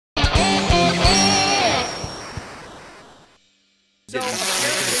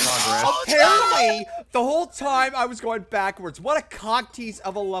see, the whole time I was going backwards. What a cock tease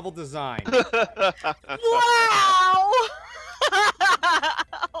of a level design. Wow!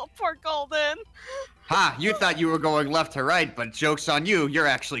 Oh, poor Golden. Ha! You thought you were going left to right, but joke's on you. You're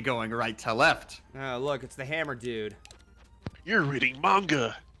actually going right to left. Oh, look, it's the hammer dude. You're reading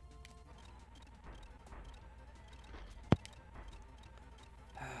manga.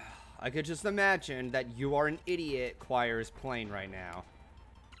 I could just imagine that you are an idiot choir is playing right now.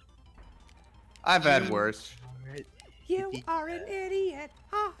 I've had worse. You are an idiot.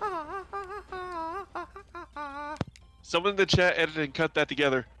 Ha, ha, ha, ha, ha, ha, ha. Someone in the chat edit and cut that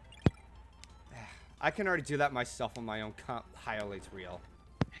together. I can already do that myself on my own highlights reel.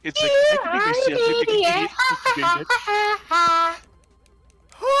 It's like, I can make myself look like an idiot.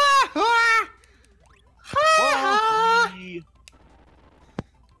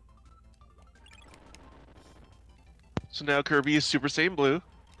 So now Kirby is Super Saiyan Blue.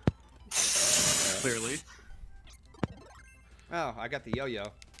 Clearly. Oh, I got the yo-yo.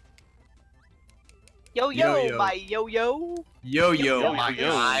 Yo-yo, my yo-yo. Yo-yo, my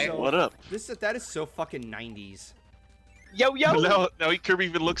guy. So, What up? That is so fucking 90s. Yo-yo. Now Kirby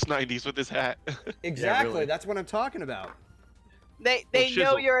even looks 90s with his hat. Exactly, really. that's what I'm talking about. They Oh, know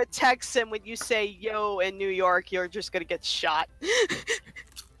shizzle. you're a Texan when you say yo in New York, you're just gonna get shot.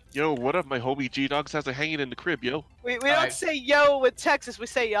 Yo, what up? My homie G-Dogs has a hanging in the crib, yo. We don't say yo with Texas, we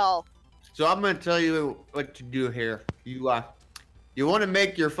say y'all. So I'm gonna tell you what to do here. You want to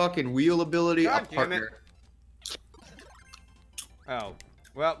make your fucking wheel ability God a damn it. partner. Oh,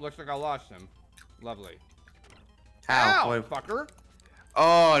 well, looks like I lost him. Lovely. How? Ow, Wait. fucker.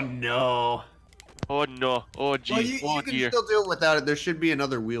 Oh no. Oh no. Oh gee. Well, you oh can dear. still do it without it. There should be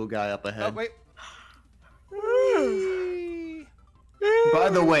another wheel guy up Oh, ahead. wait. By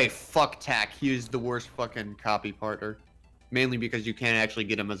the way, fuck Tack. He is the worst fucking copy partner. Mainly because you can't actually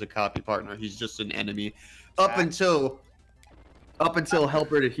get him as a copy partner. He's just an enemy. Up until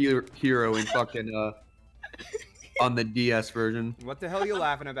Helper to Hero in fucking on the DS version. What the hell are you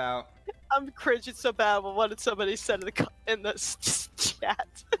laughing about? I'm cringing so bad. What did somebody said in the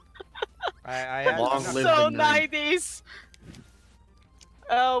chat? I Long no, live So the nerd. 90s.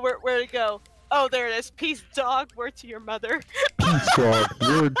 Oh, where'd it go? Oh, there it is. Peace, dog. Word to your mother. Peace, dog.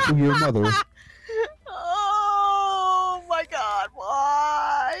 Word to your mother. Oh my God!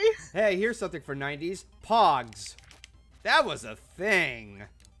 Why? Hey, here's something for 90s. Pogs. That was a thing.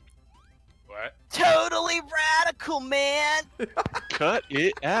 What? Totally radical, man. Cut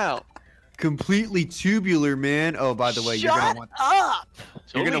it out. Completely tubular, man. Oh, by the way, Shut up.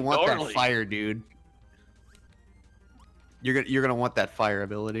 you're gonna Totally want gnarly. that fire, dude. You're gonna want that fire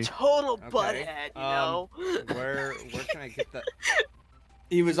ability. Total Okay, butthead, you know. Where can I get that?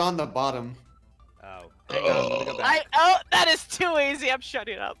 He was on the bottom. Oh, hang on, let me go back. Oh, that is too easy. I'm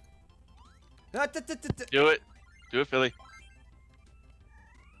shutting up. Do it. Do it, Philly.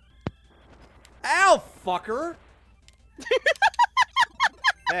 Ow, fucker!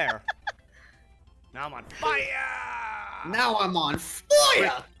 There. Now I'm on fire! Now I'm on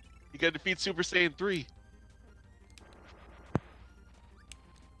fire. You gotta defeat Super Saiyan 3.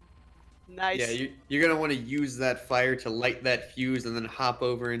 Nice. Yeah, you're gonna want to use that fire to light that fuse and then hop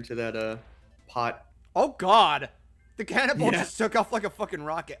over into that pot. Oh god! The cannonball Yeah. just took off like a fucking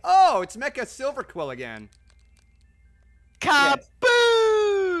rocket. Oh, it's Mecha Silverquill again.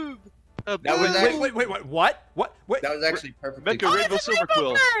 Kaboom! That was Wait, what? What? Wait. That was actually perfectly. Mecha Rainbow it's a Silver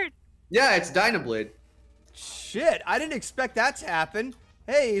Quill. bird! Yeah, it's Dynablade. Shit, I didn't expect that to happen.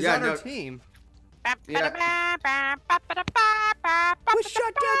 Hey, he's Yeah, on no- our team. Yeah. We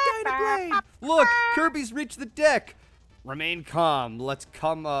shut down Dynablade! Look, Kirby's reached the deck. Remain calm. Let's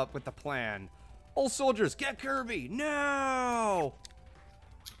come up with a plan. All soldiers, get Kirby! No!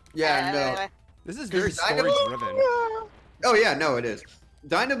 Yeah, no. This is very Dynablade- story-driven. Oh yeah, no, it is.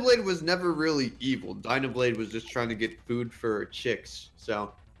 Dynablade was never really evil. Dynablade was just trying to get food for chicks.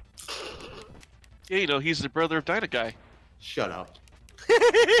 So, Yeah, you know, he's the brother of Dyna Guy. shut up.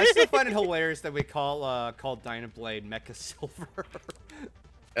 I still find it hilarious that we call Dynablade Mecha Silver.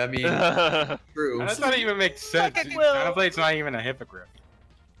 I mean, true. That's not even make sense. Fucking will. Dynaplade's not even a hippogriff.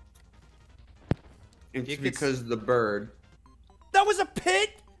 It's You could because the bird. That was a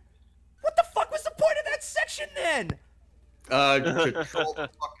pit? What the fuck was the point of that section then? To troll the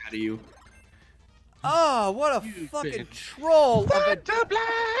fuck out of you. Oh, what a You fucking bitch. troll of a...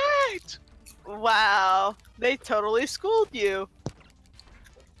 Blade! Wow, they totally schooled you.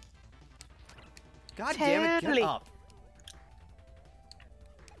 God damn it, get Totally. up.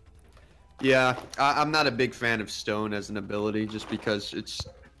 Yeah, I'm not a big fan of stone as an ability, just because it's.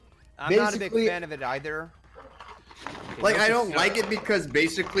 I'm not a big Basically- fan of it either. Like, I don't like it because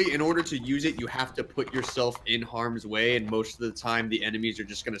basically, in order to use it, you have to put yourself in harm's way, and most of the time, the enemies are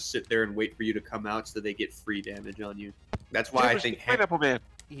just gonna sit there and wait for you to come out so they get free damage on you. That's why I think. Pineapple Man.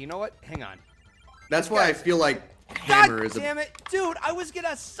 You know what? Hang on. That's why I feel like God Hammer is a. damn it, dude! I was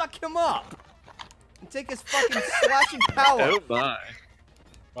gonna suck him up and take his fucking slashing power. Oh my.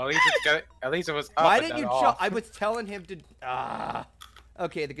 Well, at least it was up. Why and didn't you not jump? off. I was telling him to.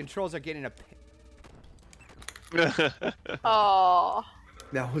 Okay, the controls are getting a. Oh.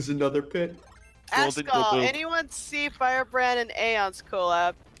 That was another pit. Golden Ascol, Gobo. anyone see Firebrand and Aeon's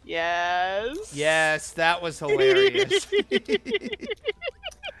collab? Yes. Yes, that was hilarious.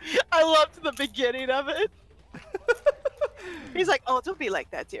 I loved the beginning of it. He's like, "Oh, don't be like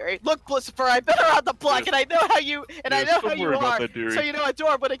that, dearie. Look, Lucifer, I've been around the block, and I know how you, and I Yes, know don't how you worry about are. that, dearie. So you know a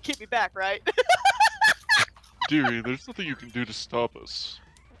door wouldn't keep me back, right?" Dearie, there's nothing you can do to stop us.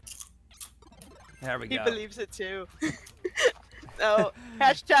 There we He go. believes it too. So,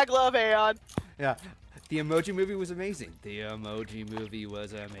 hashtag love Aeon. Yeah. The Emoji Movie was amazing. The Emoji Movie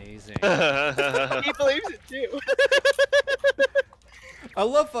was amazing. He believes it too. I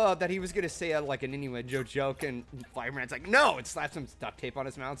love that he was gonna say like an innuendo joke, and Fireman's like, "No!" and slaps some duct tape on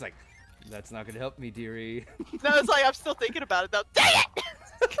his mouth. It's like, "That's not gonna help me, dearie." No, it's like I'm still thinking about it though. Dang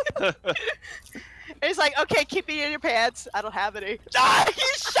it! And he's like, "Okay, keep it in your pants. I don't have any." Ah,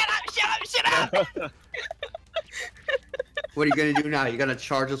 shut up! Shut up! Shut up! What are you gonna do now? You gonna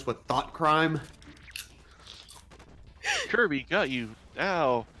charge us with thought crime? Kirby got you.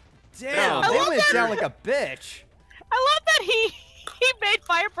 Ow. Damn, I they love went that- down like a bitch. I love that he made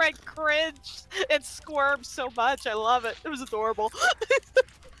Firebrand cringe and squirm so much. I love it. It was adorable.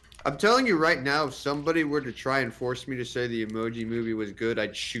 I'm telling you right now, if somebody were to try and force me to say the Emoji Movie was good,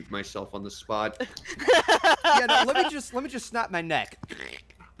 I'd shoot myself on the spot. Yeah, no, let me just snap my neck.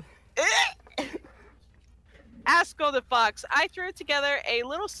 Ask GoldenFox. I threw together a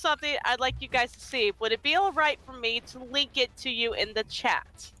little something I'd like you guys to see. Would it be alright for me to link it to you in the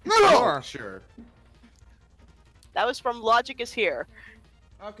chat? Sure. That was from Logic is Here.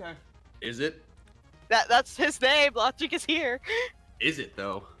 Okay. Is it? That's his name. Logic is Here. Is it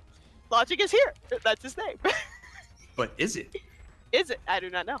though? Logic is Here. That's his name. But is it? Is it? I do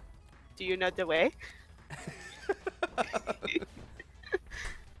not know. Do you know the way?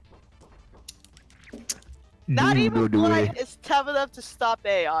 Not even Blood is tough enough to stop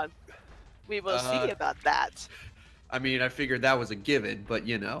Aeon. We will see about that. I mean, I figured that was a given, but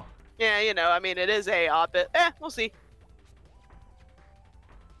you know. Yeah, you know, I mean, it is Aeon, but we'll see.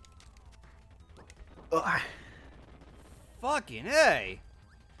 Fucking A.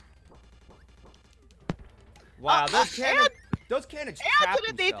 Wow, those cannons Aeon trapped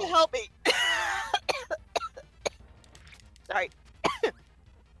didn't need to themselves. help me. Sorry.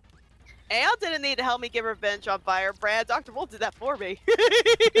 Aeon didn't need to help me get revenge on Firebrand. Dr. Wolf did that for me.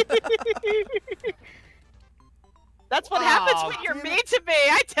 That's what happens when you're damn mean to me.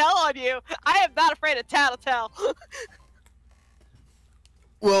 I tell on you. I am not afraid of tattletale.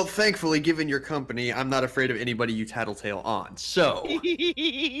 Well, thankfully, given your company, I'm not afraid of anybody you tattletale on. So,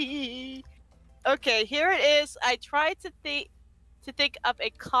 Okay, here it is. I tried to think of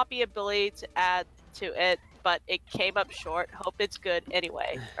a copy ability to add to it, but it came up short. Hope it's good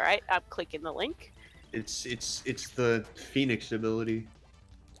anyway. All right, I'm clicking the link. it's the Phoenix ability.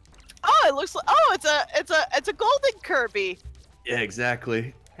 Oh, it looks like it's a golden Kirby. Yeah,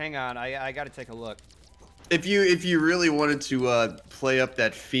 exactly. Hang on, I gotta take a look. If you really wanted to play up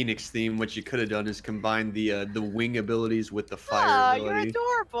that Phoenix theme, what you could have done is combine the wing abilities with the fire Oh, ability. you're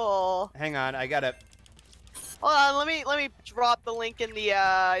adorable. Hang on, I gotta. Hold on, let me drop the link in the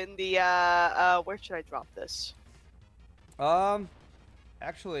where should I drop this?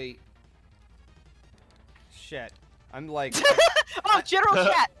 Actually, shit. I'm like. Oh, general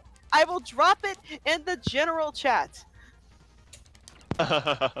chat. I will drop it in the general chat.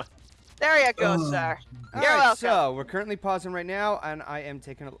 There you go, sir. All You're right, welcome. so we're currently pausing right now, and I am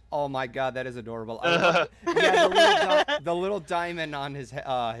taking. Oh my god, that is adorable. I love yeah, the little diamond on his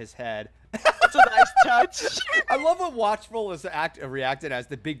head. That's a nice touch. I love what Watchful is reacted as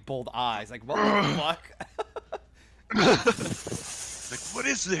the big bold eyes. Like what the fuck? Like, what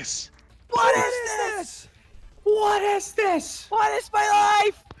is this? What is this? What is this? What is my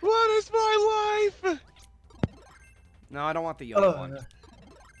life? What is my life? No, I don't want the yellow one.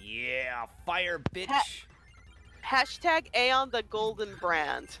 Yeah, fire, bitch. Hashtag Aeon the golden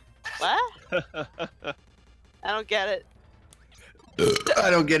brand. What? I don't get it. I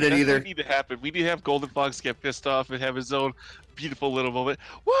don't get it That's either. what need to happen. We need to have GoldenFox get pissed off and have his own beautiful little moment.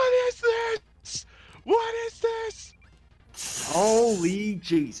 What is this? What is this? Holy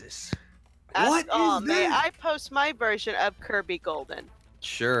Jesus. What all, is may that? I post my version of Kirby Golden?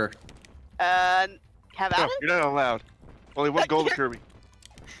 Sure. Have No, at it? you're not allowed. Only one golden Kirby.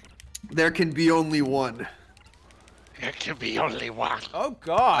 There can be only one. There can be only one. Oh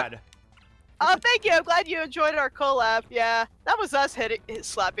God. Oh, thank you. I'm glad you enjoyed our collab. Yeah, that was us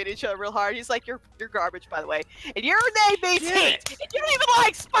slapping each other real hard. He's like, you're garbage, by the way. And your name means Damn heat. it. And you don't even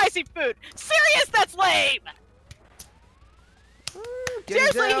like spicy food. Serious? That's lame. Get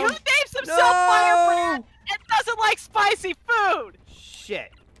Seriously, who down. names himself No! Firebrand and doesn't like spicy food?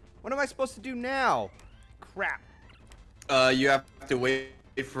 Shit. What am I supposed to do now? Crap. You have to wait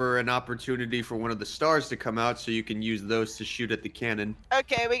for an opportunity for one of the stars to come out so you can use those to shoot at the cannon.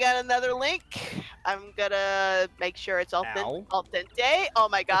 Okay, we got another link. I'm gonna make sure it's al Ow. dente. Oh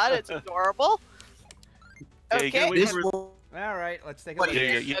my god, it's adorable. Yeah, you gotta Okay. wait This for- will... All right, let's take a What look.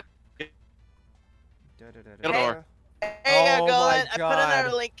 Yeah, yeah, yeah. Da-da-da-da-da. There you Oh go, my Golden. I put God.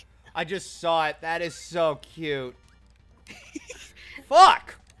 another link. I just saw it. That is so cute.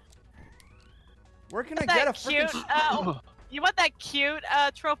 Fuck! Where can I get a That cute. freaking... You want that cute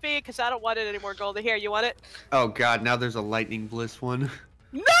trophy? Because I don't want it anymore, Golden. Here, you want it? Oh god, now there's a lightning bliss one.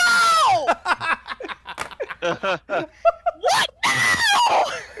 No! What? No!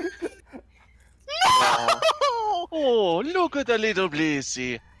 No! Oh, look at the little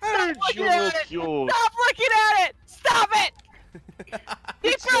Blissey. Aren't you looking at it. cute? Stop looking at it! Stop it!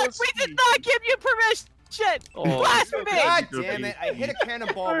 It's so We did sweet. not give you permission! Oh, Blasphemy! God Kirby. damn it! I hit a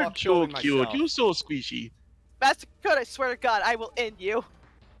cannonball while Aren't you killing cute? myself. You're so squishy. Master Code, I swear to God, I will end you.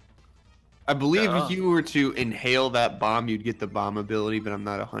 I believe Yeah. if you were to inhale that bomb, you'd get the bomb ability, but I'm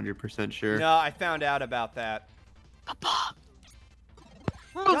not 100% sure. No, I found out about that. Papa.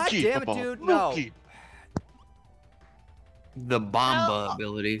 God Monkey, damn it, Papa, dude! No. monkey. The bomba No.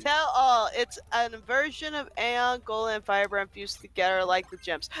 ability. Tell all, it's a version of Aeon, Golden, and Firebrand fused together like the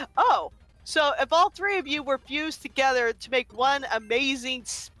gems. Oh, so if all three of you were fused together to make one amazing,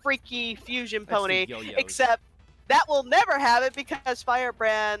 freaky fusion That's the pony, yo-yos. except that will never have it because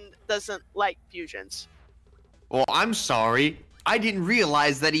Firebrand doesn't like fusions. Well, I'm sorry. I didn't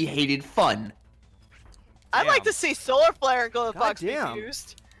realize that he hated fun. I'd like Damn. to see Solar Flare and Golden Fox be Goddamn.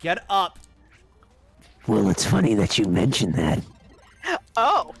 fused. Get up. Well, it's funny that you mentioned that.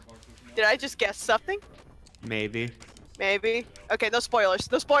 Oh, did I just guess something? Maybe. Maybe. Okay, no spoilers.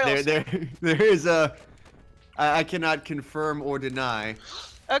 No spoilers. There is a... I cannot confirm or deny.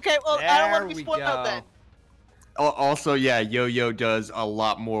 Okay, well, I don't want to There be we spoiled go. then. Also, yeah, Yo-Yo does a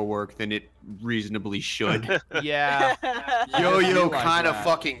lot more work than it reasonably should. Yeah. Yo-Yo realize kind of that.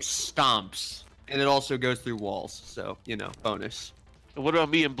 fucking stomps. And it also goes through walls, so, you know, bonus. And what about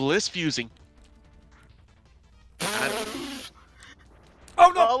me and Bliss fusing?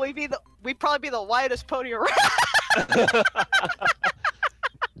 Oh no! Well, we'd probably be the widest pony around.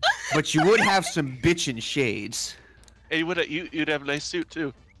 But you would have some bitchin' shades. And you'd have a nice suit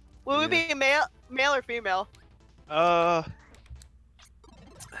too. Would we be male or female? Uh.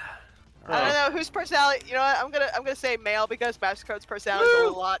 I don't know whose personality. You know what? I'm gonna say male because Master Code's personality is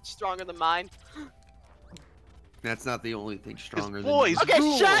a lot stronger than mine. That's not the only thing stronger boys- than Okay,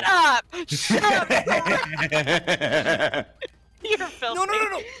 Rule. shut up! Shut up! you. You're filthy. No, no,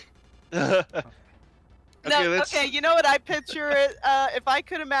 no, no! Okay, No, let's. okay, you know what I picture it? If I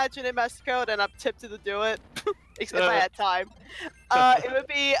could imagine it, Master Code, and I'm tempted to do it, if I had time, it would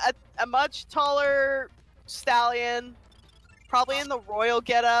be a much taller stallion, probably in the royal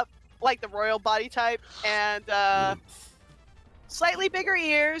getup, like the royal body type, and slightly bigger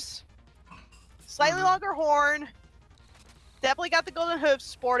ears, slightly longer horn. Definitely got the golden hooves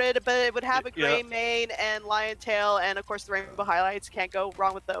sported, but it would have a gray mane and lion tail, and of course the rainbow highlights. Can't go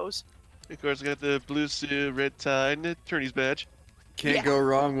wrong with those. Of course, I got the blue suit, red tie, and the attorney's badge. Can't Yeah. go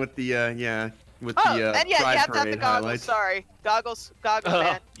wrong with the, with Oh, the, and yeah, you Pride have to have the Parade goggles. highlights. Sorry, goggles,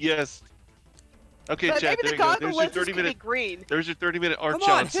 man. Yes. Okay, But chat. maybe There the you go. goggle There's your lenses 30 could be minute. green. There's your 30-minute art Come on,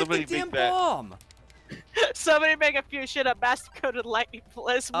 challenge. hit Somebody the damn make that. bomb! Somebody make a fusion of Master Coded Lightning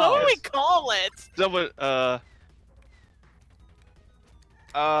Bliss. What Oh. would we call it? Someone.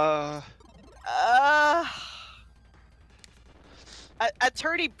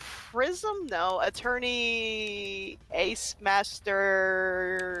 Attorney Prism? No, Attorney Ace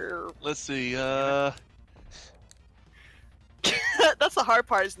Master. Let's see. That's the hard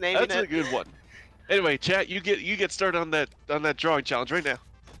part is naming That's a it. good one. Anyway, chat. You get started on that drawing challenge right now.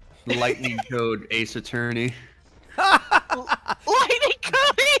 Lightning Code Ace Attorney. Lightning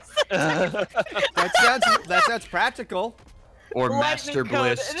Code. That sounds practical. Or Lightning Master Code.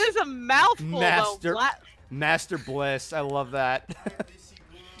 Bliss. It is a mouthful Master- though. Master Bliss. I love that.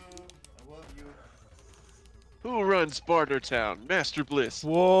 Who runs Bartertown? Master Bliss.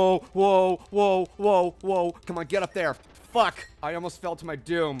 Whoa, whoa, whoa, whoa, whoa. Come on, get up there. Fuck. I almost fell to my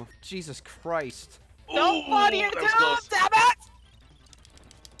doom. Jesus Christ. Don't fall to your that doom, was close. damn it!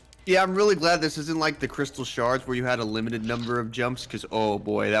 Yeah, I'm really glad this isn't like the crystal shards where you had a limited number of jumps, because oh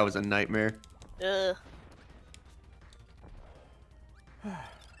boy, that was a nightmare. Ugh.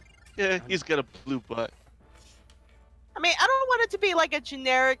 Yeah, he's got a blue butt. I mean, I don't want it to be like a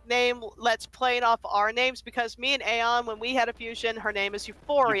generic name, let's play it off our names, because me and Aeon, when we had a fusion, her name is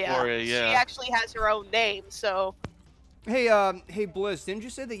Euphoria. Euphoria, yeah. She actually has her own name, so... Hey, hey, Bliss, didn't you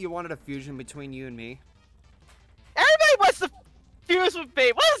say that you wanted a fusion between you and me? Everybody wants to fuse with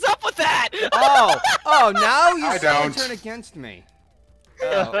me! What is up with that? Oh, now you I suddenly don't. turn against me.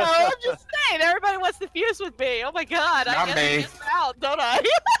 No, I'm just saying, everybody wants to fuse with me. Oh my god, I Not get me. missed out, don't I?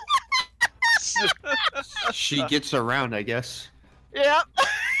 She gets around, I guess. Yep.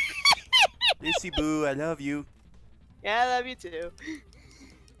 Missy Boo, I love you. Yeah, I love you too.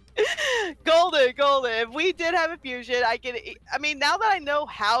 Golden, if we did have a fusion, I mean, now that I know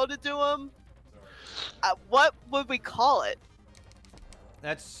how to do them, what would we call it?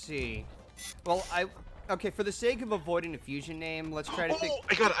 Let's see. Well, okay, for the sake of avoiding a fusion name, let's try to think.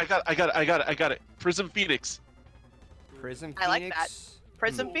 Oh, I got it. Prism Phoenix. Prism Phoenix. I like that.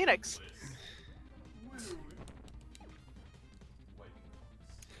 Prism Phoenix.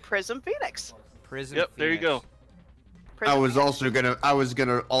 Prism Phoenix. Prism Yep, Phoenix. there you go. I was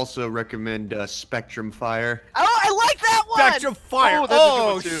gonna also recommend Spectrum Fire. Oh, I like that one! Spectrum Fire! Oh, that's a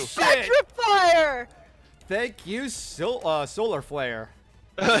good one, too. Shit! Spectrum Fire! Thank you, Solar Flare.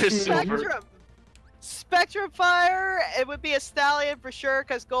 Spectrum. Spectrum Fire, it would be a stallion for sure,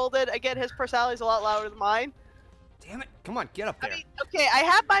 because Golden, again, his personality is a lot louder than mine. Damn it! Come on, get up there. I mean, okay, I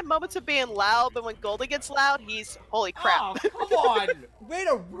have my moments of being loud, but when Golden gets loud, he's holy crap. Oh, come on! Way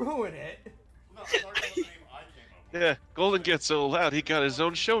to ruin it. Yeah, Golden gets so loud, he got his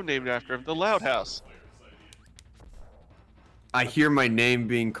own show named after him, The Loud House. I hear my name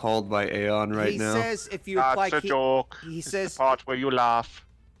being called by Aeon right he now. says if you apply. That's a joke. He It's says. the part where you laugh.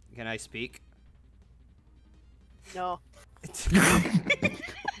 Can I speak? No.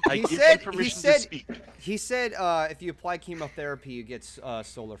 I He give said- you he permission said- to speak. He said if you apply chemotherapy, you get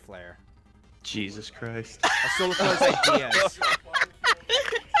Solar Flare. Jesus Christ. Solar Flare's ideas.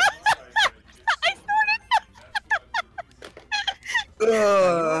 You know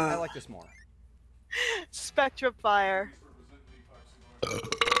what? I like this more. Spectrum Fire.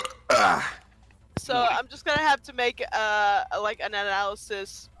 So I'm just gonna have to make like an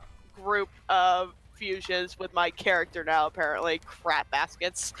analysis group of fusions with my character now. Apparently, crap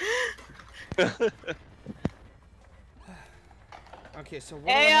baskets. Okay, so what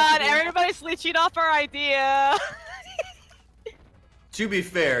do I have And to do? everybody's leeching off our idea. To be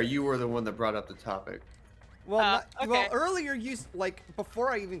fair, you were the one that brought up the topic. Well, well, okay. earlier you like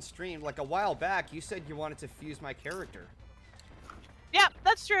before I even streamed, like a while back, you said you wanted to fuse my character. Yeah,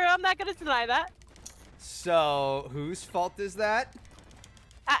 that's true. I'm not gonna deny that. So whose fault is that?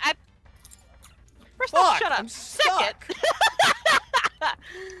 First off, Fuck, shut up. I'm Second. stuck.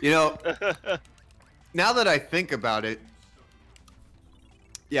 You know, now that I think about it,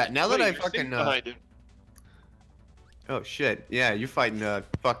 yeah, now that Wait, I you're fucking sitting behind him. oh shit, yeah, you're fighting a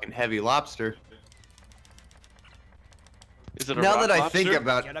fucking heavy lobster. Is it a Now rock that I lobster? think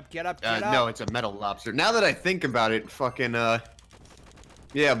about, Get up, get up, get up. no, it's a metal lobster. Now that I think about it, fucking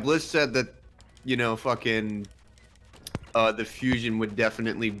yeah, Bliss said that, you know, fucking the fusion would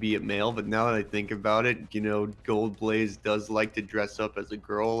definitely be a male, but now that I think about it, you know, Gold Blaze does like to dress up as a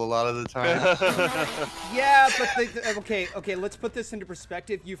girl a lot of the time. Yeah, but okay, let's put this into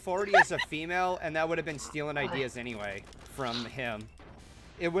perspective. Euphoria is a female, and that would have been stealing ideas anyway from him.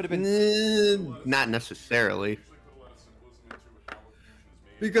 It would have been. Not necessarily.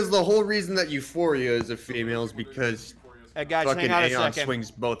 Because the whole reason that Euphoria is a female is because Hey guys, fucking hang on a Aeon second. swings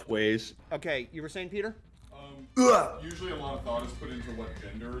both ways. Okay, you were saying, Peter? Usually a lot of thought is put into what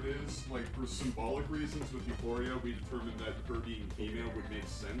gender it is. Like, for symbolic reasons with Euphoria, we determined that her being female would make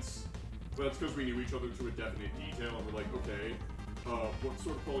sense. But that's because we knew each other to a definite detail, and we're like, okay, what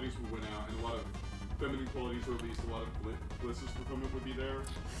sort of qualities would win out? And a lot of feminine qualities, or at least a lot of Bliss's fulfillment would be there.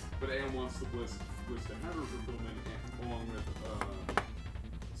 But Aeon wants the Bliss to have her fulfillment, along with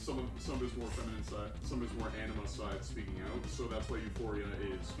some of his more feminine side, some of his more anima side speaking out. So that's why Euphoria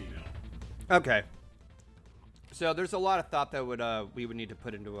is female. Okay. So there's a lot of thought that we would need to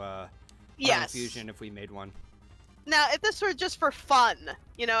put into a fusion if we made one. Now, if this were just for fun,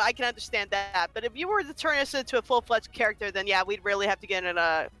 you know, I can understand that. But if you were to turn this into a full-fledged character, then yeah, we'd really have to get in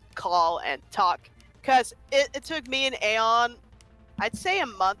a call and talk. Because it took me and Aeon, I'd say a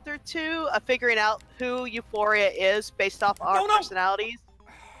month or two of figuring out who Euphoria is based off our personalities.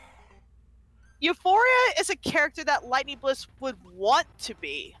 Euphoria is a character that Lightning Bliss would want to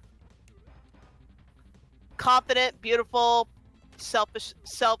be. Confident, beautiful,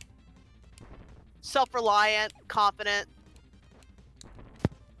 self-reliant, confident.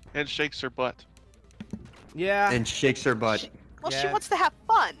 And shakes her butt. Yeah. And shakes her butt. She wants to have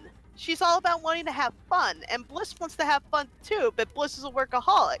fun. She's all about wanting to have fun, and Bliss wants to have fun too, but Bliss is a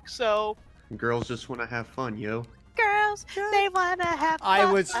workaholic, so... Girls just want to have fun, yo. Girls, they want to have fun.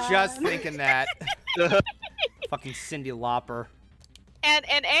 I was just thinking that. Fucking Cyndi Lauper. And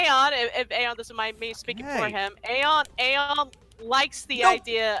Aeon, if Aeon doesn't mind me speaking for him, Aeon likes the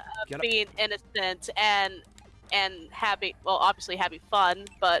idea of being innocent and having, well, obviously having fun,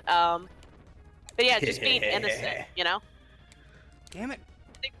 but yeah, just being innocent, you know? Damn it.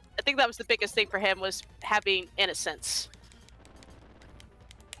 I think that was the biggest thing for him, was having innocence.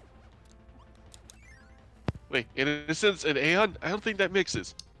 Wait, innocence and Aeon? I don't think that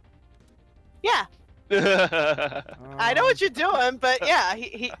mixes. Yeah. I know what you're doing, but yeah,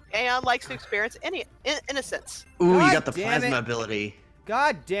 Aeon likes to experience innocence. Ooh, God you got the damn plasma it. ability.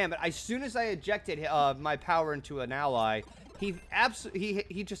 God damn it! As soon as I ejected my power into an ally, he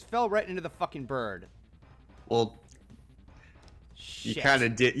just fell right into the fucking bird. Well, Shit. you kind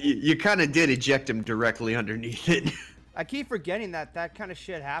of did. You kind of did eject him directly underneath it. I keep forgetting that kind of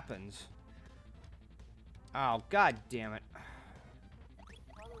shit happens. Oh, god damn it.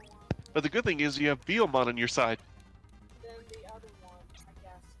 But the good thing is you have Beelmon on your side.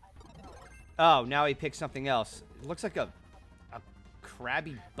 Oh, now he picked something else. It looks like a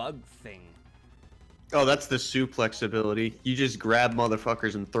crabby bug thing. Oh, that's the suplex ability. You just grab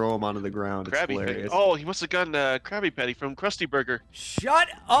motherfuckers and throw them onto the ground. It's Krabby Patty. hilarious. Oh, he must have gotten Krabby Patty from Krusty Burger. Shut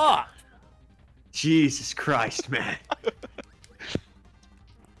up! Jesus Christ, man.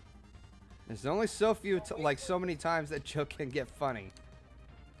 There's only so few, so many times that joke can get funny.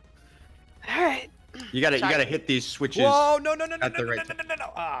 All right. You gotta hit these switches. Whoa! No! No! No! No! at No! the No! right No! No! No!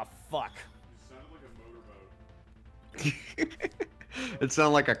 No! Ah, fuck. It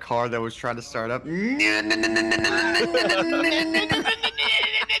sounded like a car that was trying to start up.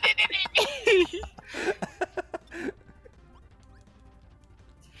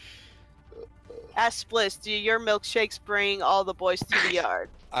 Ask Bliss, do your milkshakes bring all the boys to the yard?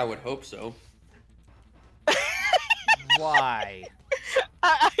 I would hope so. Why?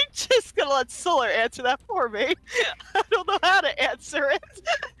 I'm just gonna let Solar answer that for me. I don't know how to answer it.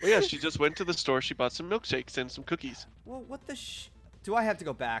 Well, yeah, she just went to the store. She bought some milkshakes and some cookies. Well, what the do I have to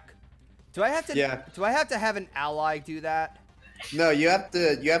go back? Do I have to? Yeah. Do I have to have an ally do that? No, you have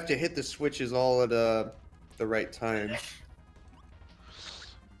to hit the switches all at the right time.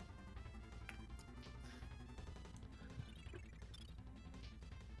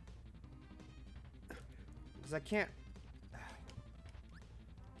 Because I can't.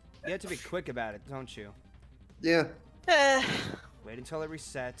 You have to be quick about it, don't you? Yeah. Wait until it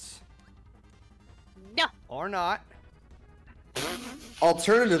resets. No. Or not.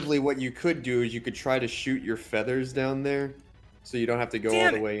 Alternatively, what you could do is you could try to shoot your feathers down there, so you don't have to go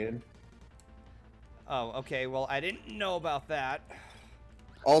all the way in. Oh, okay. Well, I didn't know about that.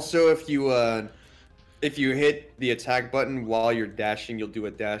 Also, if you hit the attack button while you're dashing, you'll do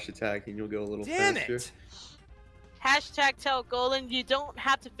a dash attack and you'll go a little Damn faster. it! Hashtag tell Golden, you don't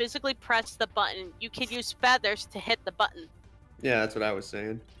have to physically press the button. You can use feathers to hit the button. Yeah, that's what I was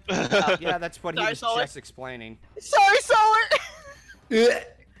saying. Yeah, that's what he was Solar. just explaining. Sorry, Solar!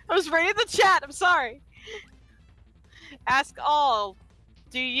 I was reading the chat, I'm sorry. Ask all,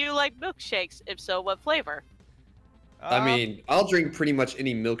 do you like milkshakes? If so, what flavor? I mean, I'll drink pretty much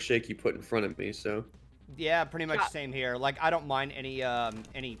any milkshake you put in front of me, so. Yeah, pretty much same here. Like, I don't mind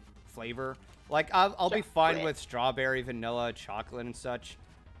any flavor. Like, I'll be fine with strawberry, vanilla, chocolate, and such.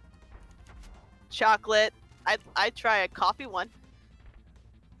 Chocolate. I'd try a coffee one.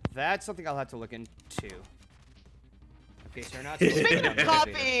 That's something I'll have to look into. Okay, so you're not. Speaking of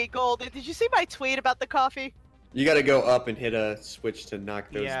coffee, Golden, did you see my tweet about the coffee? You gotta go up and hit a switch to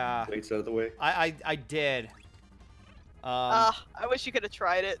knock those Yeah. plates out of the way. I did. I wish you could have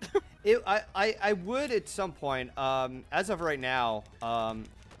tried it. I would at some point. As of right now,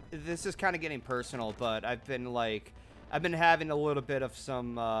 this is kind of getting personal, but I've been having a little bit of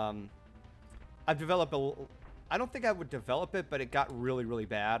some. I've developed I don't think I would develop it, but it got really, really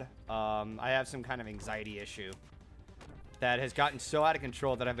bad. I have some kind of anxiety issue that has gotten so out of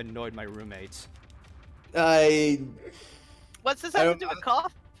control that I've annoyed my roommates. What's this have to do with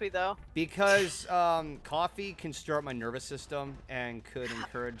coffee, though? Because coffee can stir up my nervous system and could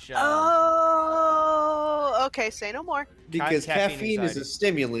encourage. Oh, okay, say no more. Because Caffeine caffeine is a anxiety.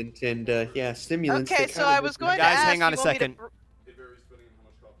 stimulant, and yeah, stimulants. Okay, they so kinda I was work going to Guys, ask hang on you a want me to second. It varies depending on how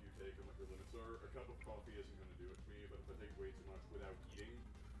much coffee you take and what your limits are. A cup of coffee isn't going to do it for me, but if I take way too much without eating,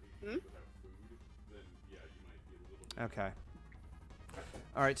 without food, then yeah, you might be a little bit. Okay.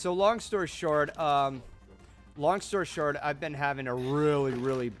 All right. So long story short, I've been having a really,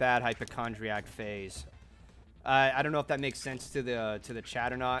 really bad hypochondriac phase. I don't know if that makes sense to the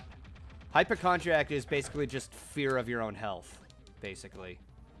chat or not. Hypochondriac is basically just fear of your own health, basically.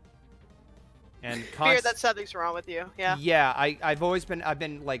 And fear that something's wrong with you. Yeah. Yeah, I've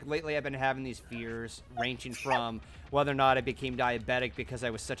been like lately I've been having these fears ranging from whether or not I became diabetic because I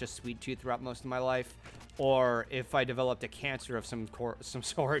was such a sweet tooth throughout most of my life, or if I developed a cancer of some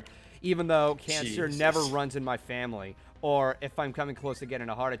sort, even though cancer never runs in my family, or if I'm coming close to getting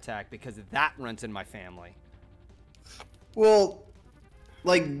a heart attack because that runs in my family. Well,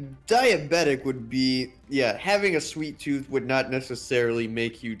 like, diabetic would be, yeah, having a sweet tooth would not necessarily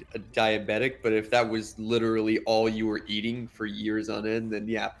make you a diabetic, but if that was literally all you were eating for years on end, then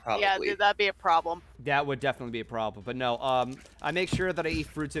yeah, probably. Yeah, dude, that'd be a problem. That would definitely be a problem. But no, I make sure that I eat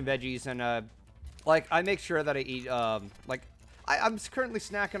fruits and veggies, and like I make sure that I eat like I'm currently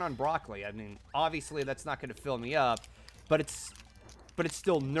snacking on broccoli. I mean, obviously that's not going to fill me up, but it's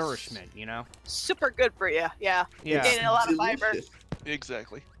still nourishment, you know? Super good for you. Yeah. Yeah. You're getting a lot of fiber.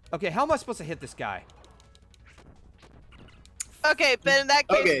 Exactly. Okay, how am I supposed to hit this guy? Okay, but in that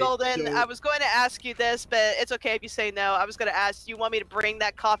case, Okay, Golden, so- I was going to ask you this, but it's okay if you say no. I was going to ask, you want me to bring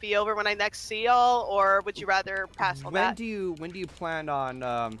that coffee over when I next see y'all, or would you rather pass on When that? do you plan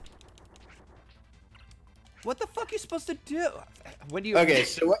on what the fuck are you supposed to do? When do you Okay,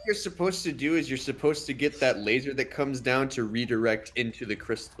 so what you're supposed to do is you're supposed to get that laser that comes down to redirect into the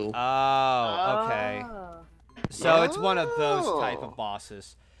crystal. Oh, okay. So it's one of those type of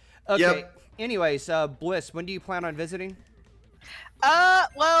bosses. Okay. Yep. Anyways, Bliss, when do you plan on visiting?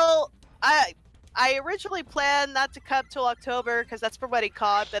 Well, I originally planned not to come till October because that's for wedding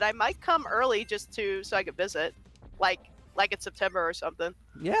con, but I might come early just so I could visit, like in September or something.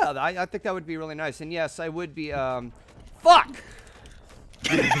 Yeah, I think that would be really nice. And yes, I would be fuck.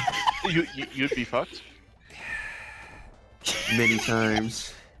 You'd be fucked. Many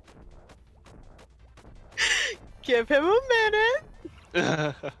times. Give him a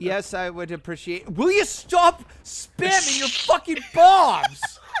minute. Yes, I would appreciate. Will you stop spamming your fucking bombs?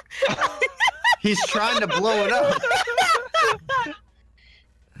 He's trying to blow it up.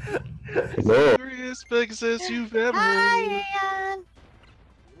 Hello. Serious Pegasus you've ever. Hi, Ian.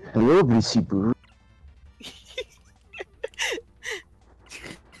 Hello, Blissy Boo.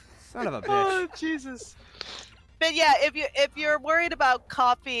 Son of a bitch. Oh Jesus. But yeah, if you're worried about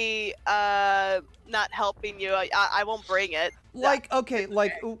coffee not helping you, I won't bring it. Like, okay,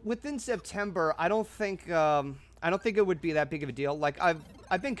 like within September, I don't think it would be that big of a deal. Like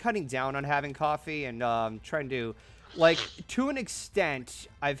I've been cutting down on having coffee and trying to, like, to an extent,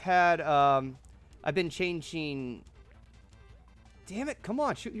 I've been changing. Damn it! Come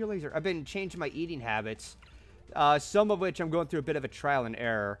on, shoot your laser. I've been changing my eating habits, some of which I'm going through a bit of a trial and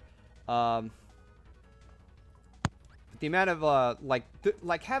error. The amount of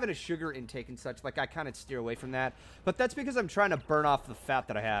like having a sugar intake and such, like I kind of steer away from that. But that's because I'm trying to burn off the fat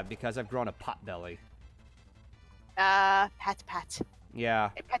that I have because I've grown a pot belly. Pat. Yeah.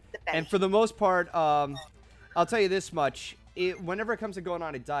 Pat the belly. And for the most part, I'll tell you this much: whenever it comes to going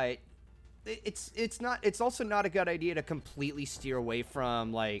on a diet, it's also not a good idea to completely steer away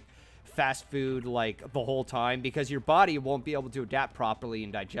from like fast food like the whole time because your body won't be able to adapt properly in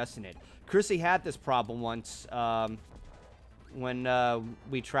digesting it. Chrissy had this problem once when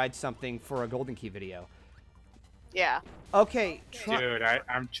we tried something for a Golden Key video. Yeah. Okay. Dude,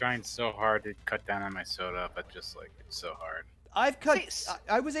 I'm trying so hard to cut down on my soda, but just like it's so hard.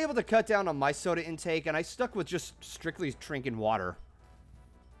 I was able to cut down on my soda intake, and I stuck with just strictly drinking water.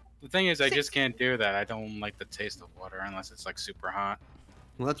 The thing is, I just can't do that. I don't like the taste of water unless it's like super hot.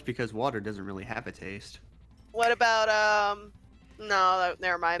 Well, that's because water doesn't really have a taste. What about no,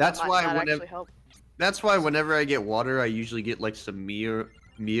 never mind. That's that might why not whenever- actually help. That's why whenever I get water, I usually get like some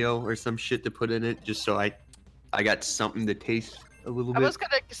Mio or some shit to put in it, just so I got something to taste a little I bit. was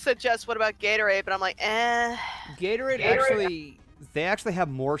gonna suggest what about Gatorade, but I'm like, Gatorade they actually have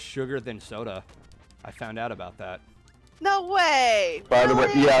more sugar than soda. I found out about that. no way. By the way,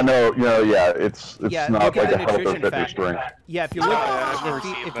 yeah, no, yeah, it's Yeah, not look at like a the health or nutrition fitness fact. drink. Yeah, if you look, I've never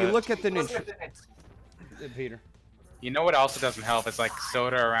seen if you that. look at the nutrition, Peter. You know what also doesn't help? It's like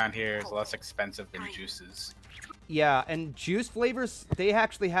soda around here is less expensive than juices. Yeah, and juice flavors, they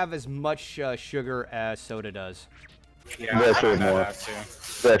actually have as much sugar as soda does. Yeah, They I actually have found that more. out,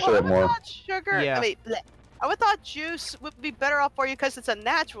 too. They actually have Oh, more. not sugar. Yeah. I mean, bleh. I would thought juice would be better off for you because it's a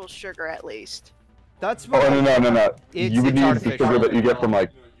natural sugar at least. That's what. Oh no! You would it's need the sugar that you get from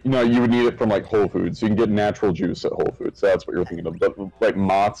like, you would need it from like Whole Foods. You can get natural juice at Whole Foods. That's what you're thinking of. But like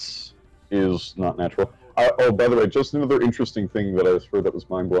Mott's is not natural. Oh, by the way, just another interesting thing that I heard that was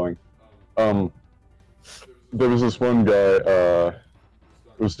mind blowing. There was this one guy. It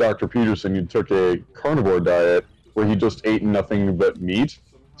was Dr. Peterson. He took a carnivore diet where he just ate nothing but meat.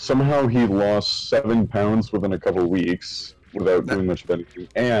 Somehow he lost 7 pounds within a couple of weeks without doing much of anything.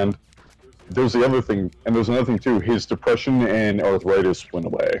 And there's the other thing, and there's another thing too. His depression and arthritis went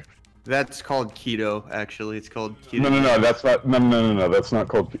away. That's called keto, actually. It's called keto. No. That's not. No. That's not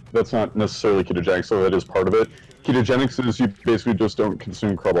called. That's not necessarily ketogenic. So that is part of it. Ketogenics is you basically just don't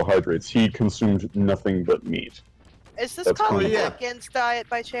consume carbohydrates. He consumed nothing but meat. Is this That's called the cool. Atkins diet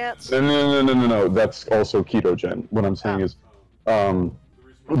by chance? No. That's also ketogen. What I'm saying is, the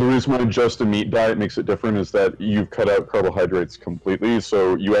reason why just a meat diet makes it different is that you've cut out carbohydrates completely,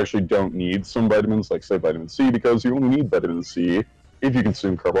 so you actually don't need some vitamins, like say vitamin C, because you only need vitamin C if you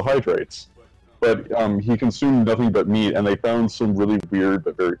consume carbohydrates. But he consumed nothing but meat, and they found some really weird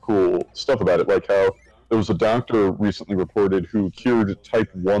but very cool stuff about it, like how there was a doctor recently reported who cured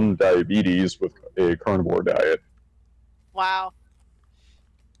type 1 diabetes with a carnivore diet. Wow.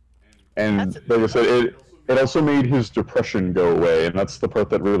 And like I said, it also made his depression go away, and that's the part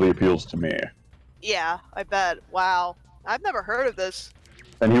that really appeals to me. Yeah, I bet. Wow. I've never heard of this.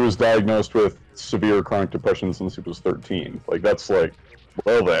 And he was diagnosed with severe chronic depression since he was 13. Like, that's like,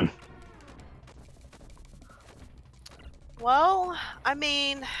 well then. Well, I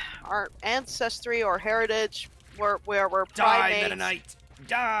mean, our ancestry or heritage, where we're Die, primates, Meta Knight!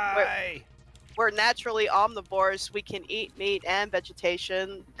 Die! we're naturally omnivores. We can eat meat and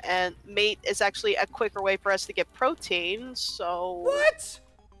vegetation, and meat is actually a quicker way for us to get protein, so... What?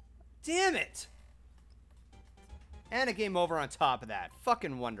 Damn it! And a game over on top of that.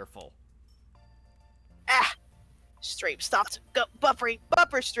 Fucking wonderful. Ah! Stream stopped. Go, buffer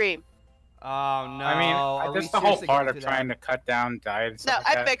stream. Oh no. I mean, Are we that's the whole seriously part gonna of do trying to cut down diet and No, stuff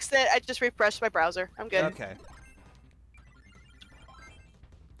like I that. fixed it. I just refreshed my browser. I'm good. Okay.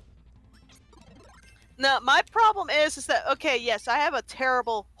 No, my problem is that, okay, yes, I have a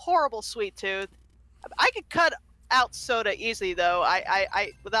terrible, horrible sweet tooth. I could cut out soda easily, though.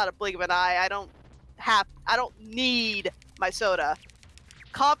 I without a blink of an eye, I don't need my soda.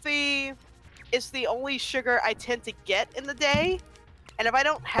 Coffee is the only sugar I tend to get in the day, and if I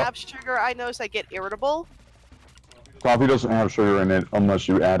don't have sugar, I notice I get irritable. Coffee doesn't have sugar in it unless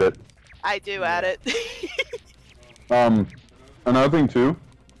you add it. I do add it. Another thing too,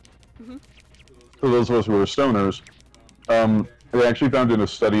 for those of us who are stoners, they actually found in a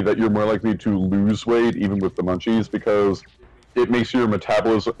study that you're more likely to lose weight even with the munchies because it makes your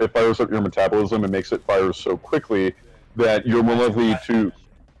metabolism, it fires up your metabolism and makes it fire so quickly that you're more likely to,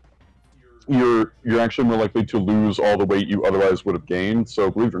 you're actually more likely to lose all the weight you otherwise would have gained. So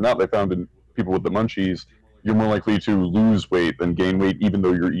believe it or not, they found in people with the munchies, you're more likely to lose weight than gain weight, even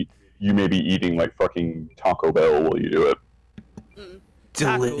though you may be eating like fucking Taco Bell while you do it.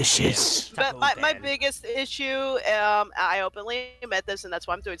 Delicious. But my biggest issue, I openly admit this, and that's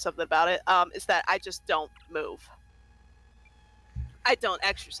why I'm doing something about it, is that I just don't move. I don't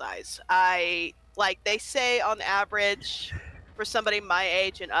exercise. Like they say on average, for somebody my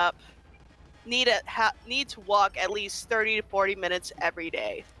age and up, need to walk at least 30 to 40 minutes every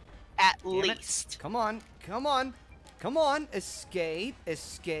day. At least. Come on. Escape.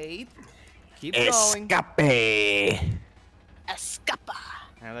 Keep going. Escape. Escapa.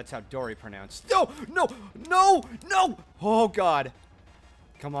 Now that's how Dory pronounced. No! Oh god.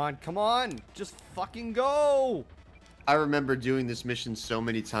 Come on. Just fucking go. I remember doing this mission so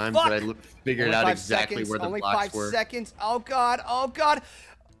many times Fuck! that I figured Only out 5 exactly seconds, where the only blocks 5 were. seconds. Oh god.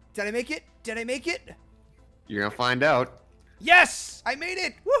 Did I make it? You're gonna find out. Yes! I made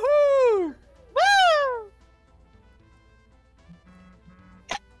it! Woohoo! Woo!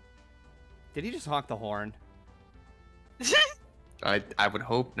 Did he just honk the horn? I would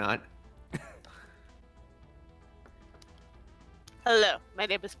hope not. Hello, my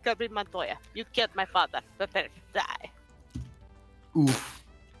name is Kirby Montoya. You killed my father. Prepare to die. Oof.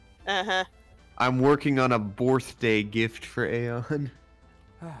 Uh-huh. I'm working on a birthday gift for Aeon.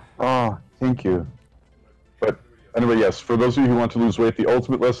 Oh, thank you. But anyway, yes, for those of you who want to lose weight, the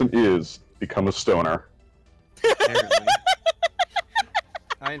ultimate lesson is become a stoner. Apparently.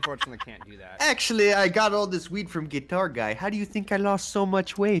 I unfortunately can't do that. Actually, I got all this weed from Guitar Guy. How do you think I lost so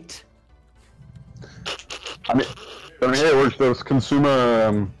much weight? I mean, hey, it works. Those consume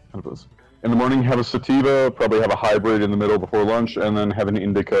in the morning, have a sativa, probably have a hybrid in the middle before lunch, and then have an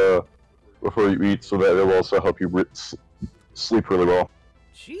indica before you eat, so that it will also help you sleep really well.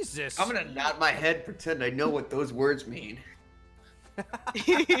 Jesus. I'm gonna nod my head, pretend I know what those words mean.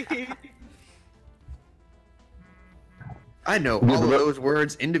 I know all of those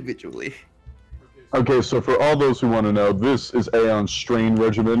words individually. Okay, so for all those who want to know, this is Aeon's strain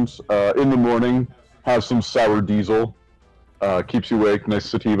regimen. In the morning, have some sour diesel. Keeps you awake, nice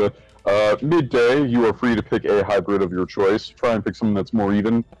sativa. Midday, you are free to pick a hybrid of your choice. Try and pick something that's more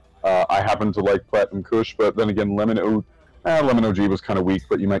even. I happen to like Platinum Kush, but then again, Lemon OG was kind of weak,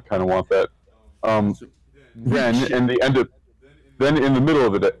 but you might kind of want that. Then in the middle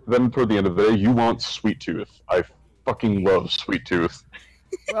of the day, then toward the end of the day, you want Sweet Tooth. I fucking love Sweet Tooth.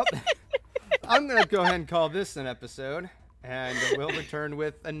 Well, I'm gonna go ahead and call this an episode, and we'll return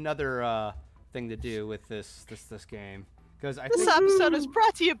with another thing to do with this game. Because this episode is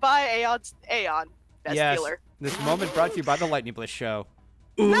brought to you by Aeon, best dealer. This moment brought to you by the Lightning Bliss Show.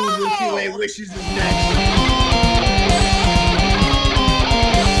 Ooh, Milky Way Wishes is next.